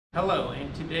Hello,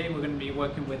 and today we're going to be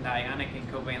working with Ionic and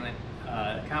Covalent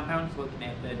compounds, looking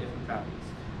at the different properties.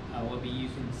 We'll be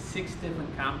using 6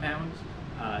 different compounds: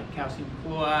 calcium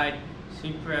chloride,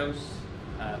 sucrose,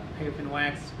 paraffin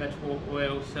wax, vegetable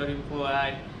oil, sodium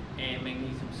chloride, and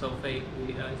magnesium sulfate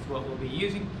is what we'll be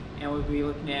using, and we'll be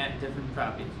looking at different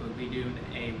properties. We'll be doing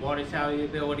a water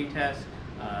solubility test,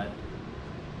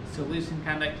 solution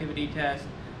conductivity test,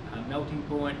 melting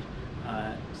point,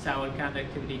 solid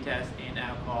conductivity test, and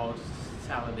alcohol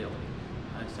solubility.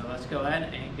 So let's go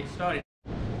ahead and get started.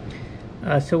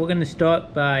 So we're going to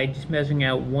start by just measuring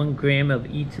out 1 gram of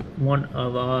each one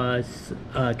of our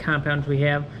compounds we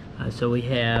have. So we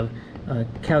have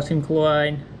calcium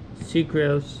chloride,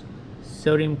 sucrose,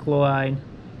 sodium chloride,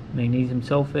 magnesium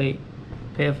sulfate,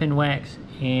 paraffin wax,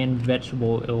 and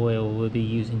vegetable oil we'll be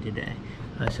using today.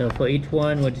 So for each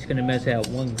one, we're just going to measure out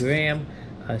 1 gram.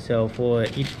 So for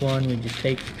each one, we just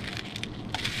take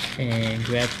and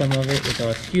grab some of it with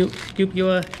our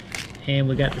scupula, and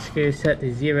we got the scale set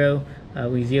to 0.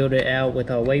 We zeroed it out with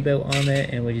our weigh belt on it,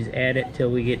 and we just add it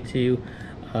till we get to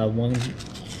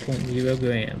 1.0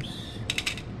 grams.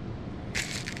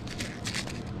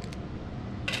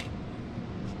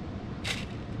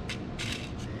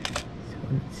 So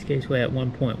in this case, we're at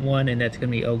 1.1, and that's going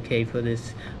to be okay for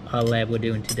this lab we're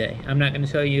doing today. I'm not going to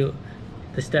show you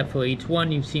the step for each one.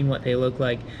 You've seen what they look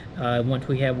like. Once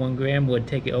we have 1 gram, we'll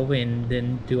take it over and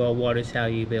then do our water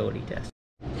solubility test.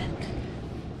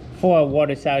 For our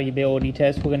water solubility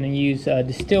test, we're going to use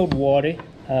distilled water.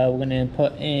 We're going to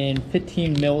put in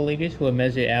 15 milliliters. We'll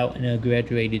measure it out in a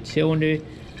graduated cylinder.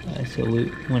 So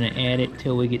we want to add it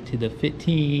till we get to the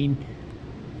 15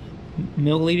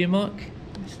 milliliter mark.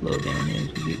 Slow down as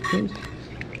we get close.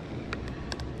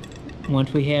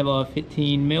 Once we have our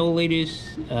 15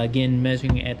 milliliters, again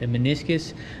measuring at the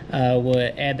meniscus,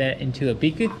 we'll add that into a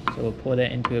beaker. So we'll pour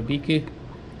that into a beaker.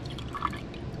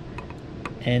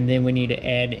 And then we need to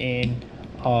add in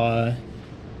our,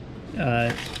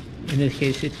 in this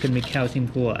case it's going to be calcium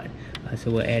chloride. So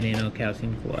we'll add in our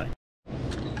calcium chloride.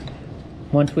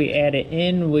 Once we add it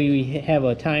in, we have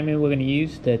a timer we're going to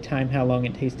use to time how long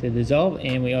it takes to dissolve.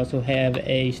 And we also have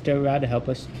a stir rod to help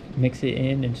us mix it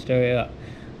in and stir it up.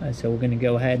 So we're going to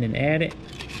go ahead and add it,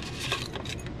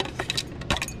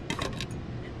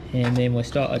 and then we'll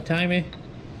start our timer,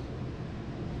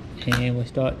 and we'll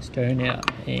start stirring it up,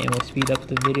 and we'll speed up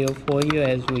the video for you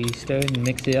as we stir and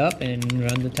mix it up and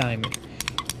run the timer.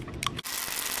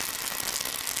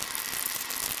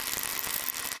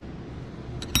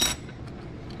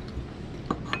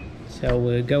 So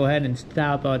we'll go ahead and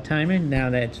stop our timer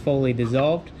now that it's fully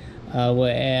dissolved. We're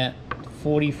at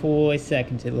 44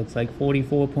 seconds, it looks like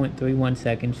 44.31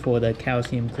 seconds for the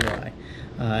calcium chloride.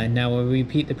 And now we'll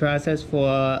repeat the process for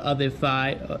other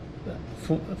 5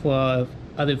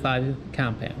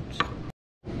 compounds.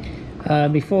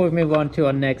 Before we move on to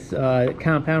our next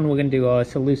compound, we're going to do our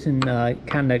solution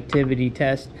conductivity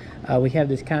test. We have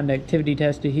this conductivity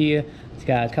tester here. It's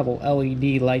got a couple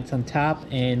LED lights on top,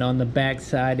 and on the back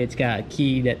side it's got a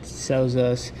key that tells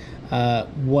us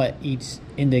what each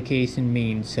indication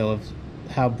means. So if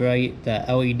how bright the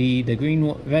LED, the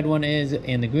red one is,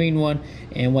 and the green one,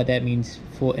 and what that means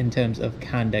for in terms of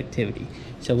conductivity.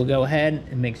 So we'll go ahead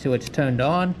and make sure it's turned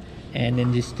on, and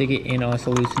then just stick it in our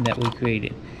solution that we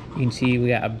created. You can see we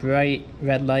got a bright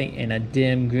red light and a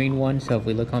dim green one. So if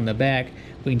we look on the back,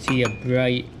 we can see a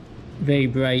bright, very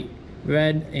bright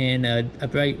red, and a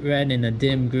bright red and a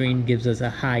dim green gives us a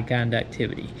high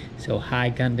conductivity. So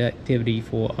high conductivity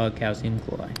for our calcium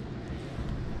chloride.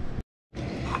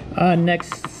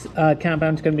 Next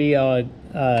compound is going to be our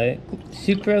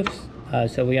sucrose.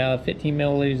 So we got 15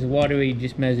 milliliters of water we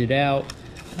just measured out.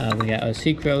 We got our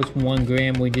sucrose, 1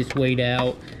 gram we just weighed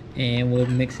out, and we'll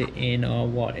mix it in our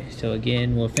water. So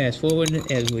again, we'll fast forward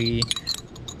as we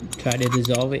try to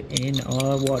dissolve it in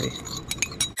our water.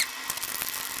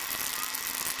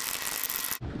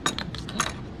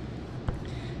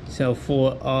 So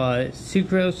for our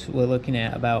sucrose, we're looking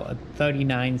at about a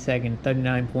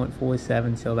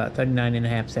 39.47, so about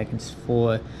 39.5 seconds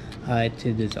for it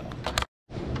to dissolve.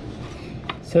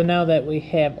 So now that we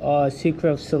have our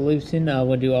sucrose solution,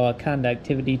 we'll do our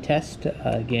conductivity test.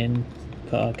 Again,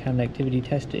 put our conductivity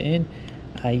tester in.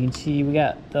 You can see we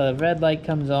got the red light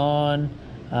comes on.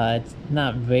 It's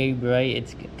not very bright,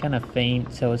 it's kind of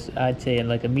faint, so it's, I'd say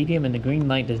like a medium, and the green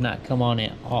light does not come on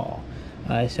at all.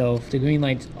 So if the green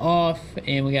light's off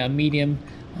and we got a medium,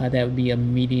 that would be a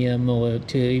medium or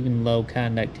to even low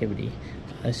conductivity.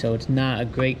 So it's not a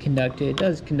great conductor. It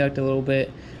does conduct a little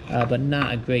bit, but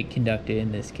not a great conductor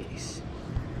in this case.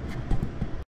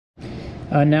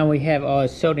 Now we have our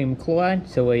sodium chloride,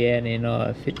 so we add in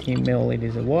 15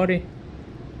 milliliters of water.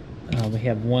 We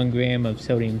have 1 gram of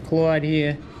sodium chloride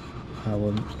here.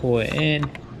 We'll pour it in,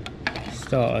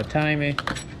 start our timer,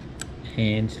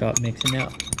 and start mixing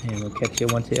up. And we'll catch you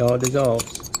once it all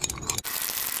dissolves.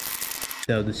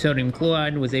 So the sodium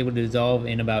chloride was able to dissolve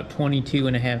in about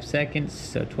 22.5 seconds,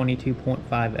 so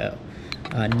 22.5 L.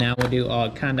 Now we'll do our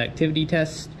conductivity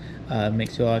test.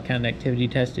 Make sure our conductivity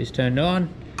test is turned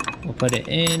on. We'll put it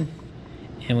in,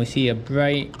 and we see a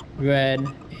bright red,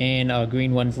 and our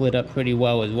green one's lit up pretty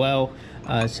well as well.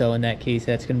 So in that case,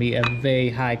 that's going to be a very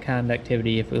high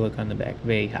conductivity if we look on the back,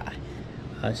 very high.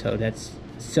 So that's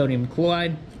sodium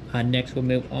chloride. Next we'll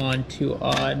move on to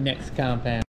our next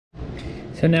compound.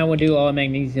 So now we'll do our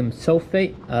magnesium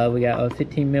sulfate. We got our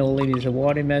 15 milliliters of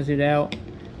water measured out.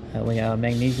 We got our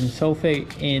magnesium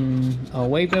sulfate in our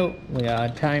weigh belt. We got our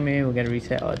timer. We got to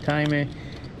reset our timer,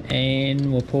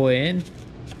 and we'll pour it in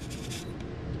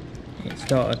and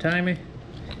start our timer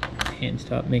and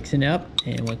start mixing up,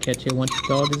 and we'll catch it once it's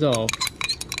all dissolved.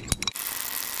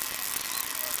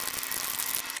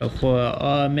 So for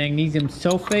our magnesium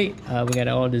sulfate, we got it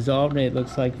all dissolved. It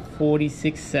looks like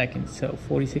 46 seconds, so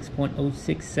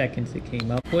 46.06 seconds it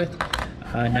came up with.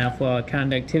 Now for our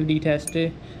conductivity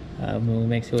tester, we'll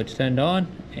make sure it's turned on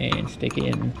and stick it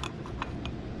in.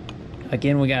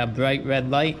 Again, we got a bright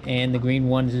red light, and the green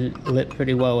one's lit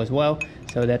pretty well as well,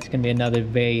 so that's going to be another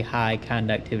very high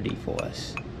conductivity for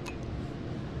us.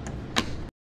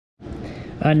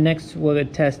 Next, we're going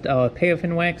to test our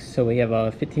paraffin wax. So we have our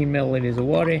 15 milliliters of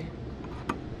water,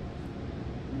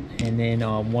 and then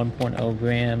our 1.0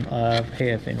 gram of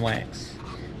paraffin wax.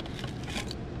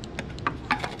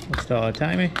 We'll start our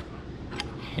timer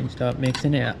and start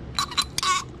mixing it up.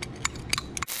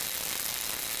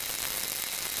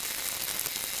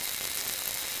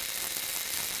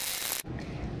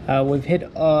 We've hit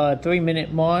a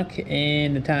 3-minute mark,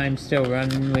 and the time's still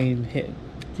running. We've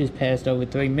just passed over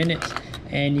 3 minutes.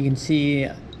 And you can see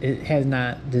it has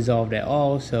not dissolved at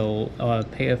all, so our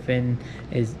paraffin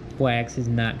wax is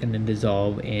not going to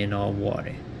dissolve in our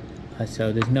water.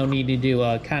 So there's no need to do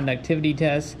a conductivity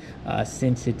test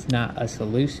since it's not a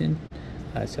solution.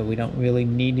 So we don't really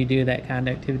need to do that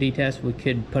conductivity test. We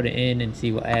could put it in and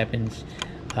see what happens,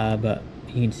 but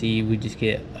you can see we just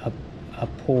get a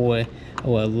pour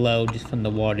or a low just from the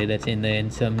water that's in there,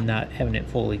 and some not having it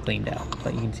fully cleaned out.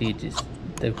 But you can see it just,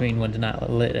 the green one's not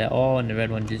lit at all, and the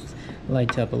red one just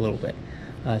lights up a little bit.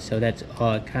 So that's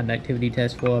our conductivity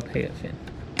test for our paraffin.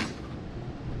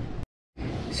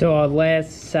 So our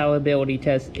last solubility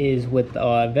test is with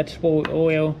our vegetable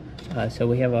oil. So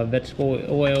we have our vegetable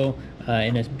oil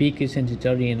in a beaker since it's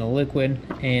already in a liquid,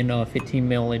 and our 15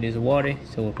 milliliters of water.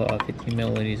 So we'll put our 15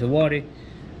 milliliters of water.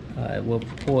 We'll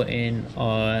pour in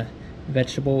our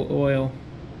vegetable oil.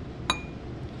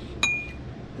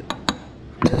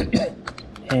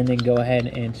 And then go ahead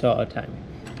and start our timer.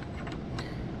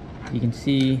 You can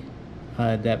see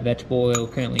that vegetable oil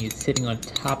currently is sitting on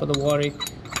top of the water.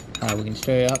 We can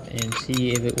stir it up and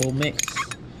see if it will mix.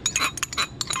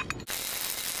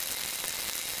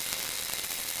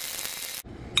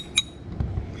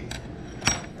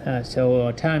 So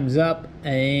our time's up,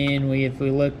 and if we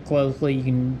look closely, you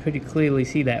can pretty clearly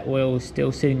see that oil is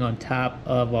still sitting on top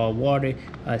of our water,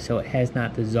 so it has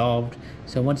not dissolved.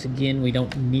 So once again, we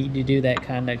don't need to do that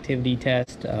conductivity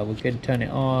test. We could turn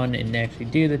it on and actually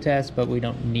do the test, but we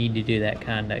don't need to do that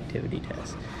conductivity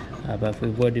test. But if we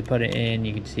were to put it in,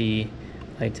 you can see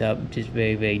lights up, just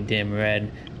very, very dim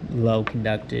red, low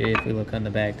conductor. If we look on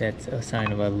the back, that's a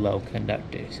sign of a low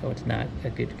conductor, so it's not a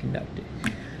good conductor.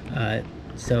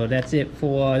 So that's it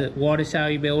for water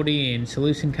solubility and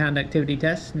solution conductivity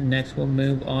tests. Next we'll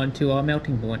move on to our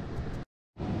melting point.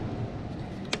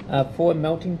 For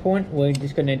melting point, we're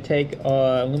just going to take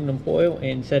our aluminum foil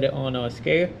and set it on our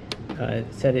scale.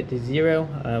 Set it to 0.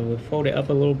 We'll fold it up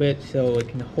a little bit so it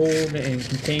can hold and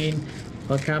contain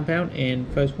our compound. And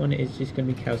first one is just going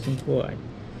to be calcium chloride.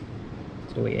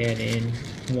 So we add in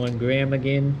 1 gram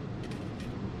again.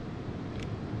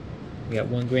 We got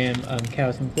 1 gram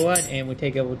calcium chloride, and we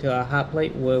take it over to our hot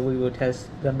plate where we will test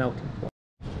the melting point.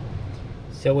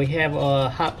 So we have our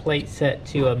hot plate set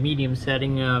to a medium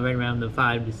setting, right around the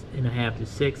 5.5 to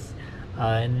 6,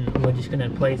 and we're just going to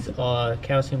place our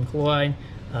calcium chloride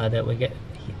that we get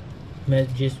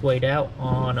just weighed out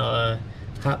on our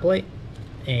hot plate,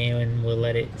 and we'll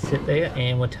let it sit there,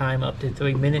 and we'll time up to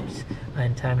 3 minutes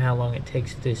and time how long it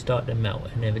takes to start to melt.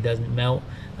 And if it doesn't melt,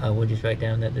 we'll just write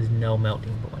down that there's no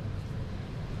melting point.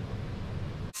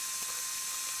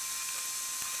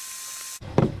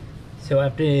 So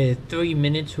after 3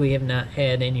 minutes, we have not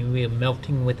had any real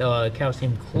melting with our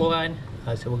calcium chloride.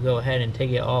 So we'll go ahead and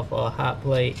take it off our hot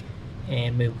plate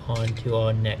and move on to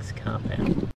our next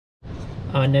compound.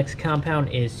 Our next compound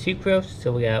is sucrose.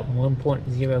 So we got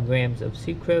 1.0 grams of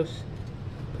sucrose.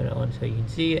 Put it on so you can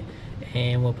see it.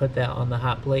 And we'll put that on the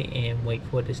hot plate and wait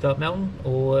for it to start melting,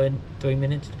 or 3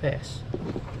 minutes to pass.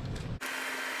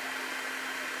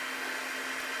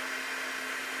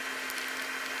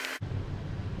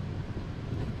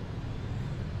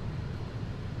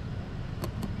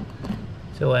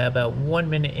 So at about 1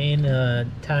 minute in,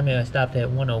 timer I stopped at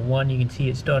 101. You can see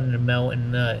it starting to melt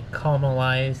and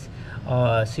caramelize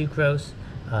sucrose.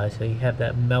 So you have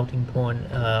that melting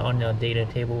point on our data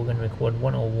table. We're going to record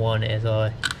 101 as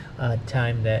our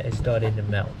time that it started to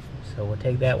melt. So we'll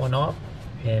take that one off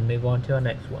and move on to our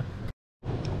next one.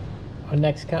 Our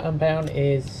next compound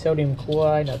is sodium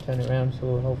chloride. I'll turn it around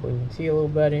so hopefully we can see a little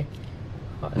better.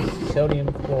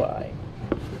 Sodium chloride.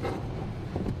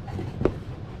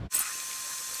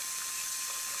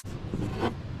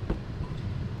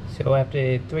 So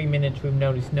after 3 minutes, we've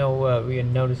noticed no real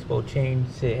noticeable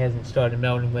change. It hasn't started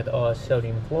melting with our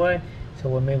sodium chloride. So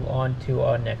we'll move on to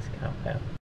our next compound.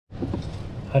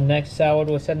 Our next solid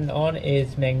we're setting on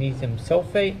is magnesium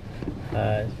sulfate.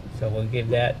 So we'll give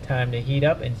that time to heat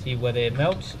up and see whether it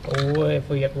melts, or if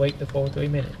we have to wait the full 3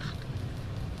 minutes.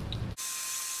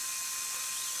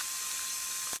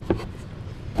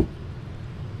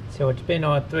 So it's been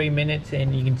 3 minutes,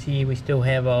 and you can see we still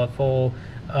have our full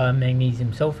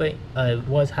magnesium sulfate. It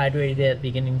was hydrated at the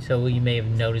beginning, so you may have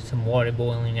noticed some water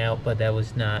boiling out, but that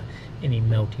was not any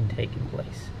melting taking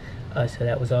place. So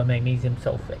that was our magnesium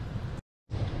sulfate.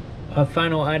 Our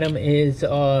final item is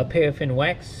paraffin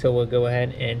wax. So we'll go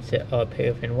ahead and set our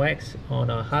paraffin wax on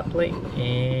our hot plate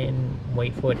and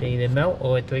wait for it to either melt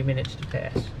or 3 minutes to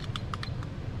pass.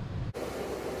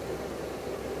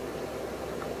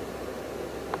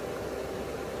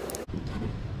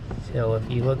 So if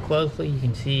you look closely, you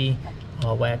can see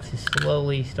our wax is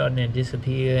slowly starting to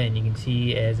disappear, and you can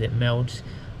see as it melts,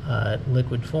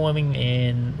 liquid forming,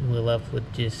 and we're left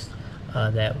with just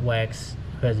that wax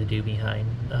residue behind.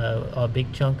 Our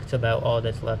big chunk is about all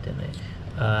that's left in there.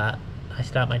 I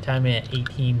stopped my timer at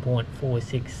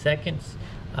 18.46 seconds.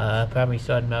 Probably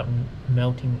started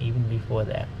melting even before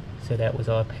that. So that was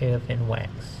our paraffin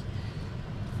wax.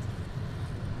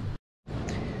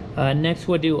 Next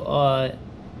we'll do our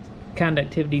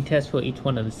conductivity test for each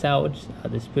one of the solids.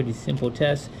 This is a pretty simple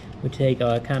test. We take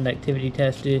our conductivity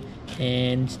tester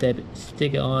and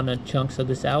stick it on chunks of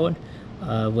the solid.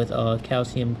 With our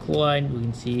calcium chloride, we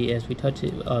can see as we touch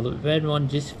it, the red one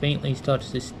just faintly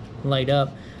starts to light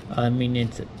up. I mean,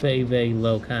 it's very, very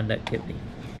low conductivity.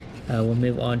 We'll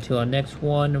move on to our next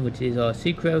one, which is our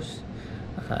sucrose.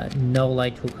 No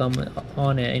light will come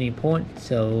on at any point,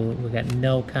 so we got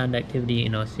no conductivity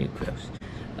in our sucrose.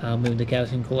 I'll move the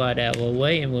calcium chloride out of the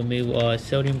way, and we'll move our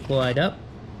sodium chloride up,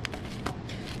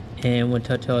 and we'll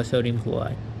touch our sodium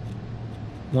chloride.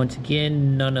 Once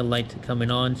again, none of the lights are coming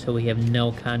on, so we have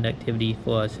no conductivity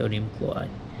for our sodium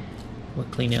chloride. We'll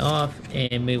clean it off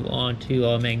and move on to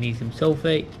our magnesium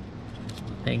sulfate.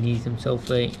 Magnesium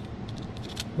sulfate,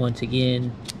 once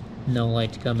again, no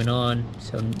lights coming on,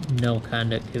 so no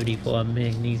conductivity for our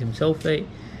magnesium sulfate.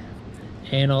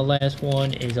 And our last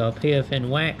one is our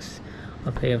paraffin wax.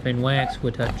 Our paraffin wax,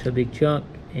 we'll touch a big chunk,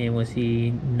 and we'll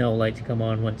see no lights come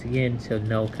on once again, so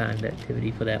no conductivity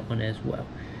for that one as well.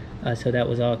 So that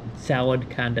was our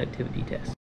solid conductivity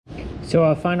test. So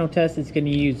our final test is going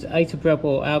to use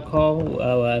isopropyl alcohol.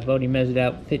 I've already measured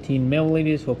out 15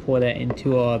 milliliters. We'll pour that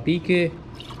into our beaker,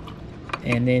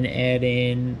 and then add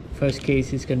in, first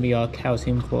case it's going to be our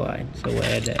calcium chloride. So we'll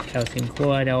add that calcium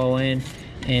chloride all in,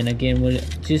 and again, we're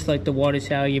just like the water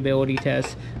solubility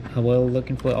test, we're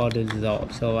looking for it all to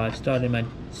dissolve. So I've started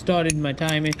my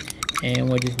timer, and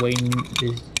we're just waiting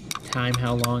to time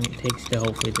how long it takes to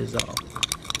hopefully dissolve.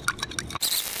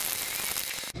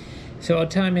 So our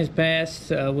time has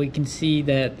passed. We can see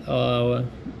that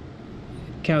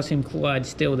calcium chloride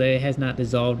still there, has not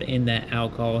dissolved in that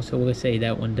alcohol. So we'll say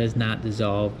that one does not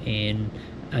dissolve in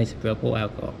isopropyl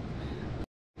alcohol.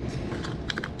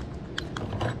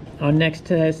 Our next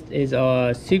test is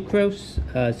our sucrose.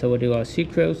 So we'll do our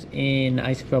sucrose in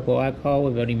isopropyl alcohol.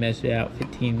 We've already measured out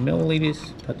 15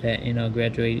 milliliters. Put that in our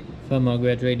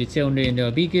graduated cylinder into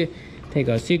our beaker. Take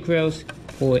our sucrose,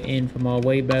 pour it in from our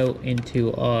weigh belt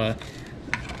into our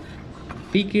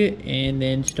beaker, and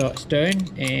then start stirring,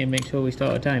 and make sure we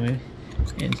start our timer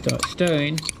and start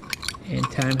stirring and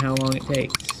time how long it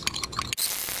takes.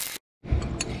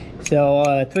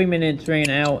 So 3 minutes ran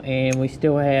out, and we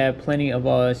still have plenty of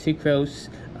our sucrose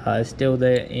still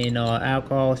there in our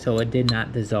alcohol, so it did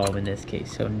not dissolve in this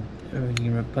case. So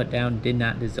you put down did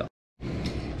not dissolve.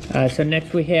 So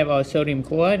next we have our sodium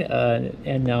chloride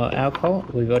and our alcohol.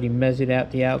 We've already measured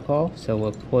out the alcohol, so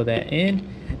we'll pour that in.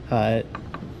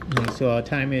 So our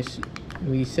timer is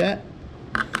reset,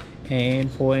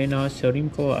 and pour in our sodium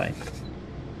chloride.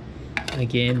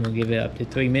 Again, we'll give it up to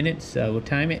 3 minutes. We'll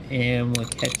time it, and we'll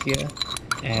catch you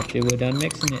after we're done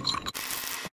mixing it.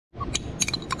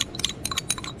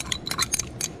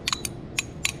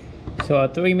 So our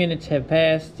 3 minutes have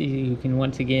passed. You can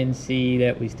once again see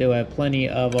that we still have plenty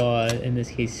of our, in this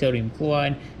case, sodium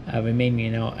chloride remaining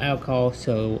in our alcohol.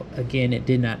 So again, it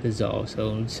did not dissolve.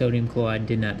 So sodium chloride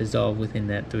did not dissolve within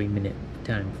that 3 minute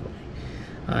time frame.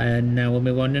 And now we'll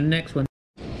move on to the next one.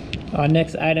 Our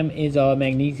next item is our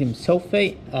magnesium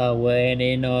sulfate. We're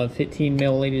adding 15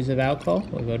 milliliters of alcohol.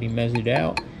 We've already measured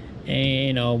out.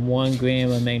 And 1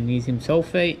 gram of magnesium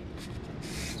sulfate.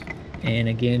 And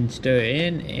again, stir it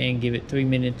in and give it 3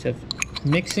 minutes of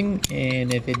mixing.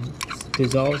 And if it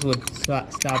dissolves, we'll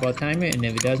stop our timer. And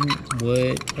if it doesn't,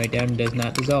 we'll write down does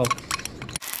not dissolve.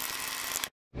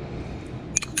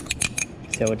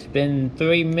 So it's been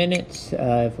 3 minutes.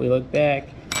 If we look back,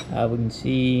 we can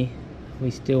see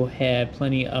we still have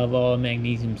plenty of our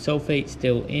magnesium sulfate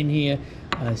still in here.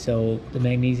 So the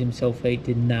magnesium sulfate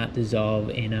did not dissolve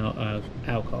in our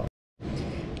alcohol.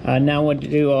 Now we'll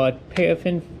do our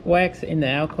paraffin wax in the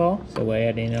alcohol. So we're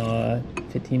adding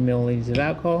 15 milliliters of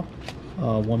alcohol,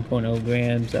 1.0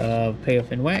 grams of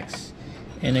paraffin wax.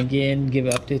 And again, give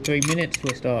it up to 3 minutes.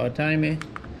 We'll start our timer.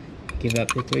 Give up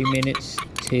to 3 minutes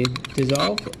to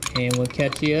dissolve. And we'll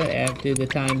catch you after the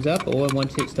time's up or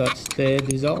once it starts to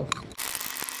dissolve.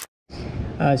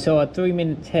 So our 3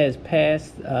 minutes has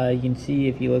passed. You can see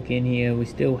if you look in here, we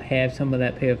still have some of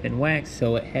that paraffin wax,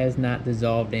 so it has not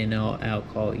dissolved in our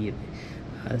alcohol either.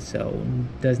 So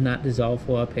does not dissolve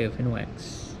for our paraffin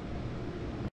wax.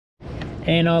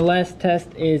 And our last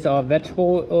test is our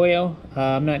vegetable oil.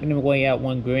 I'm not going to weigh out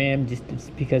 1 gram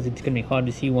just because it's going to be hard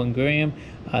to see 1 gram.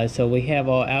 So we have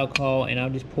our alcohol, and I'll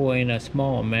just pour in a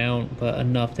small amount, but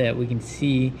enough that we can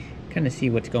see, kind of see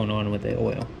what's going on with the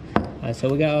oil. So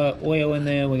we got our oil in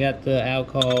there, we got the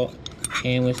alcohol,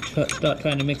 and we'll start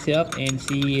trying to mix it up and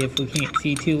see if we can't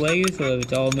see 2 layers or if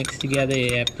it's all mixed together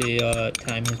after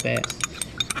time has passed.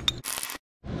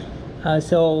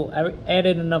 So I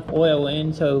added enough oil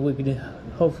in so we could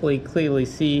hopefully clearly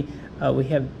see. We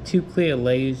have 2 clear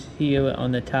layers here.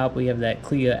 On the top we have that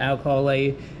clear alcohol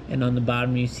layer, and on the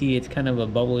bottom you see it's kind of a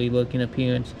bubbly looking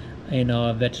appearance in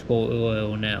our vegetable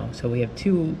oil now. So we have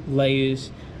 2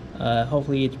 layers.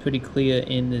 Hopefully it's pretty clear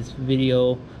in this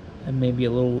video, and maybe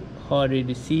a little harder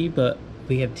to see, but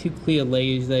we have 2 clear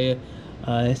layers there.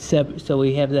 So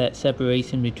we have that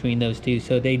separation between those 2,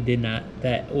 so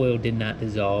that oil did not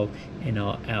dissolve in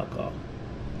our alcohol.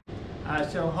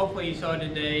 So hopefully you saw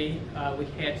today we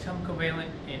had some covalent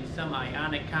and some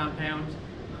ionic compounds.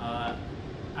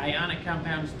 Ionic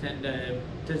compounds tend to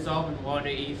dissolve in water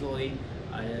easily,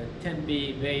 tend to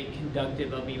be very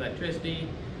conductive of electricity,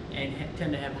 and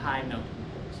tend to have high melting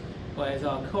points. Whereas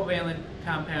our covalent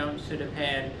compounds should have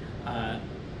had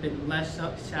been less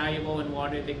soluble in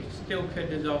water. They still could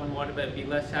dissolve in water, but be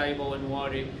less soluble in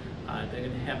water. They're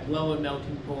going to have lower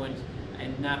melting points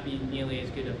and not be nearly as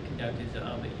good of conductors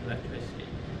of electricity.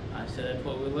 So that's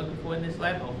what we're looking for in this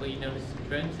lab. Hopefully you notice some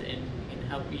trends and can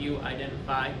help you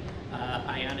identify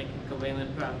ionic and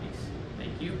covalent properties.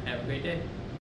 Thank you. Have a great day.